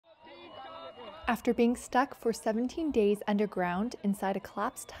After being stuck for 17 days underground inside a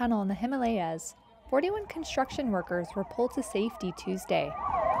collapsed tunnel in the Himalayas, 41 construction workers were pulled to safety Tuesday.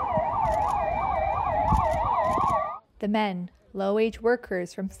 The men, low-wage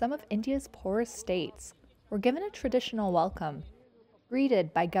workers from some of India's poorest states, were given a traditional welcome,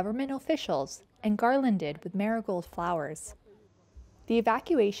 greeted by government officials and garlanded with marigold flowers. The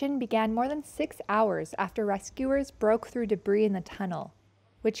evacuation began more than 6 hours after rescuers broke through debris in the tunnel,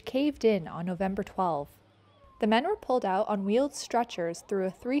 which caved in on November 12. The men were pulled out on wheeled stretchers through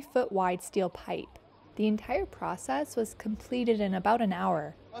a 3-foot wide steel pipe. The entire process was completed in about an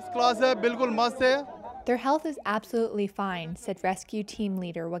hour. Their health is absolutely fine, said rescue team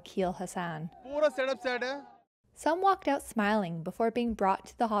leader Wakil Hassan. Some walked out smiling before being brought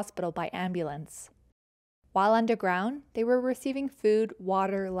to the hospital by ambulance. While underground, they were receiving food,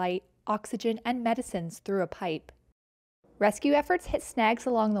 water, light, oxygen, and medicines through a pipe. Rescue efforts hit snags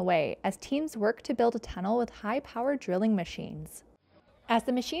along the way as teams worked to build a tunnel with high-powered drilling machines. As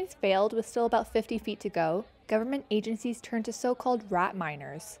the machines failed with still about 50 feet to go, government agencies turned to so-called rat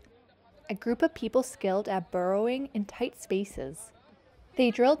miners, a group of people skilled at burrowing in tight spaces.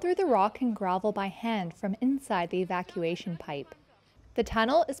 They drilled through the rock and gravel by hand from inside the evacuation pipe. The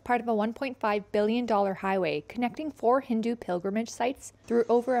tunnel is part of a $1.5 billion highway connecting 4 Hindu pilgrimage sites through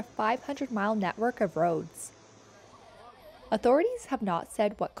over a 500-mile network of roads. Authorities have not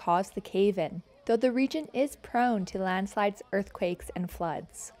said what caused the cave-in, though the region is prone to landslides, earthquakes, and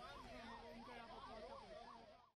floods.